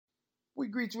We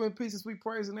greet you in peace as we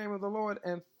praise the name of the Lord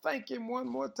and thank Him one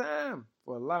more time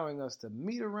for allowing us to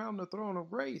meet around the throne of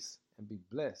grace and be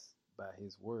blessed by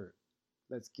His word.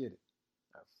 Let's get it.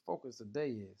 Our focus today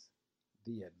is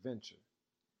the adventure.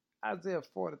 Isaiah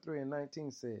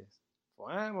 43:19 says, "For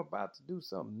I am about to do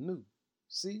something new.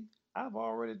 See, I've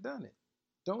already done it.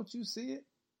 Don't you see it?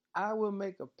 I will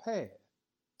make a path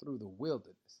through the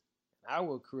wilderness, and I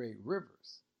will create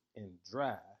rivers in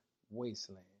dry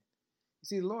wasteland." You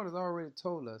see, the Lord has already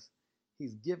told us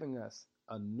He's giving us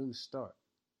a new start.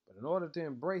 But in order to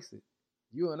embrace it,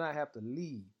 you and I have to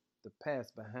leave the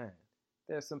past behind.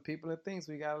 There's some people and things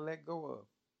we got to let go of.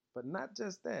 But not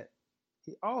just that.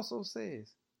 He also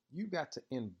says you got to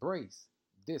embrace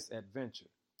this adventure.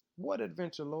 What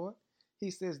adventure, Lord?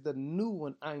 He says the new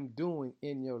one I'm doing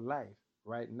in your life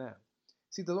right now.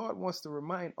 See, the Lord wants to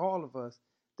remind all of us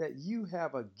that you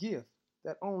have a gift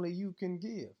that only you can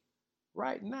give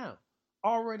right now,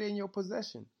 already in your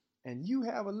possession, and you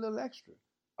have a little extra,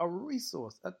 a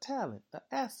resource, a talent, an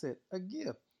asset, a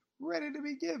gift, ready to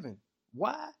be given.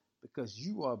 Why? Because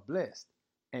you are blessed,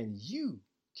 and you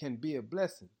can be a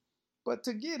blessing. But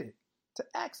to get it, to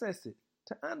access it,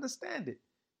 to understand it,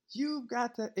 you've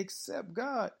got to accept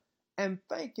God and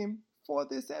thank Him for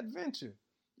this adventure.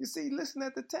 You see, listen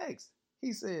at the text.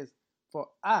 He says, "For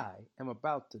I am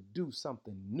about to do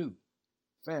something new."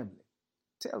 Family,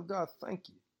 tell God thank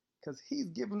you, because He's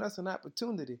given us an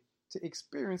opportunity to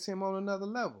experience Him on another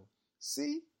level.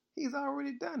 See, He's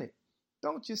already done it.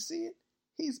 Don't you see it?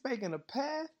 He's making a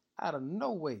path out of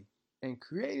no way and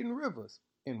creating rivers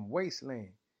in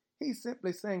wasteland. He's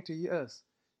simply saying to us,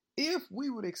 if we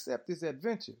would accept this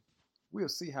adventure, we'll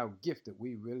see how gifted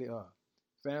we really are.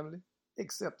 Family,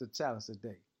 accept the challenge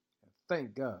today and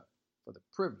thank God for the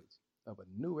privilege of a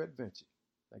new adventure.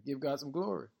 Now give God some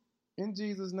glory. In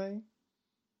Jesus' name,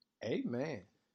 amen.